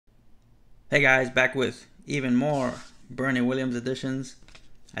Hey guys, back with even more Bernie Williams editions.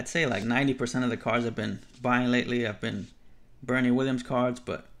 I'd say like 90% of the cards I've been buying lately have been Bernie Williams cards,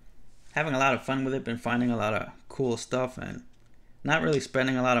 but having a lot of fun with it, been finding a lot of cool stuff and not really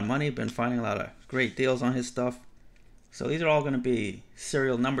spending a lot of money, been finding a lot of great deals on his stuff. So these are all going to be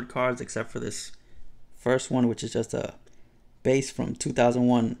serial numbered cards except for this first one, which is just a base from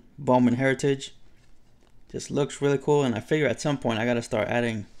 2001 Bowman Heritage. Just looks really cool, and I figure at some point I got to start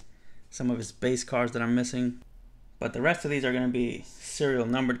adding some of his base cards that I'm missing. But the rest of these are going to be serial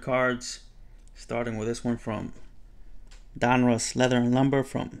numbered cards, starting with this one from Donruss Leather and Lumber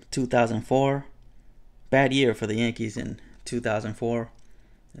from 2004. Bad year for the Yankees in 2004.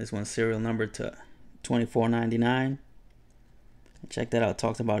 This one's serial numbered to 2499. Check that out.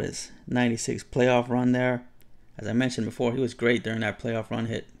 Talks about his 96 playoff run there. As I mentioned before, he was great during that playoff run.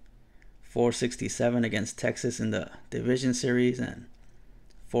 Hit 467 against Texas in the division series and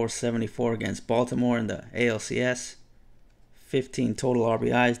 474 against Baltimore in the ALCS. 15 total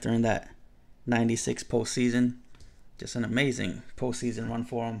RBIs during that 96 postseason. Just an amazing postseason run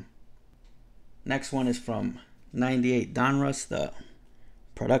for him. Next one is from 98 Donruss, the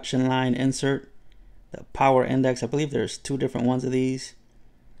production line insert, the power index. I believe there's two different ones of these,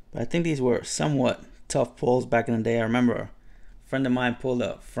 but I think these were somewhat tough pulls back in the day. I remember a friend of mine pulled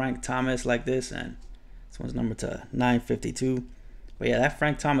a Frank Thomas like this, and this one's numbered to 952. But yeah, that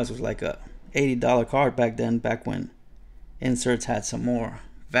Frank Thomas was like a $80 card back then, back when inserts had some more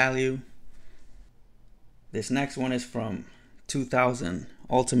value. This next one is from 2000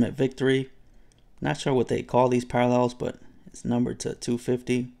 Ultimate Victory. Not sure what they call these parallels, but it's numbered to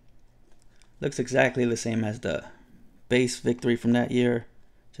 250. Looks exactly the same as the base Victory from that year.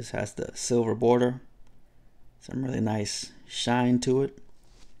 Just has the silver border. Some really nice shine to it.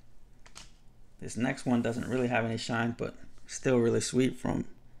 This next one doesn't really have any shine, but still really sweet, from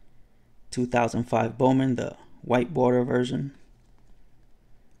 2005 Bowman, the white border version.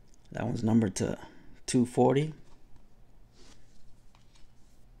 That one's numbered to 240.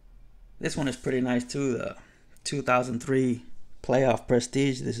 This one is pretty nice too, the 2003 Playoff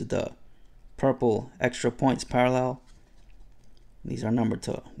Prestige. This is the purple extra points parallel. These are numbered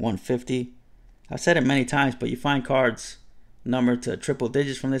to 150. I've said it many times, but you find cards numbered to triple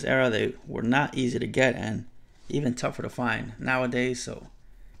digits from this era. They were not easy to get and even tougher to find nowadays, so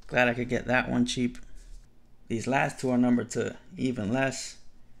glad I could get that one cheap. These last two are numbered to even less.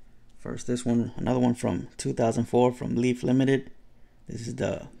 First, this one, another one from 2004 from Leaf Limited. This is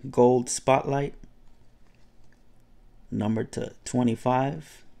the Gold Spotlight, numbered to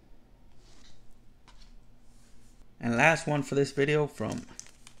 25. And last one for this video from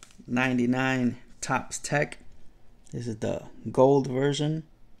 99 Topps Tech. This is the gold version,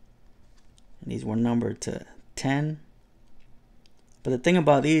 and these were numbered to 10. But the thing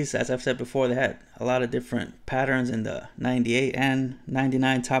about these, as I've said before, they had a lot of different patterns in the 98 and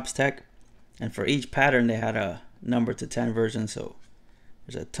 99 Topps Tech, and for each pattern they had a number to 10 version. So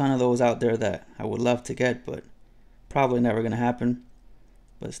there's a ton of those out there that I would love to get, but probably never going to happen,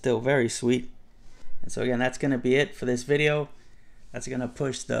 but still very sweet. And so again, that's going to be it for this video. That's going to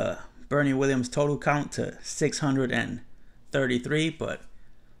push the Bernie Williams total count to 633, but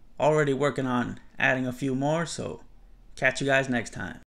already working on adding a few more, so catch you guys next time.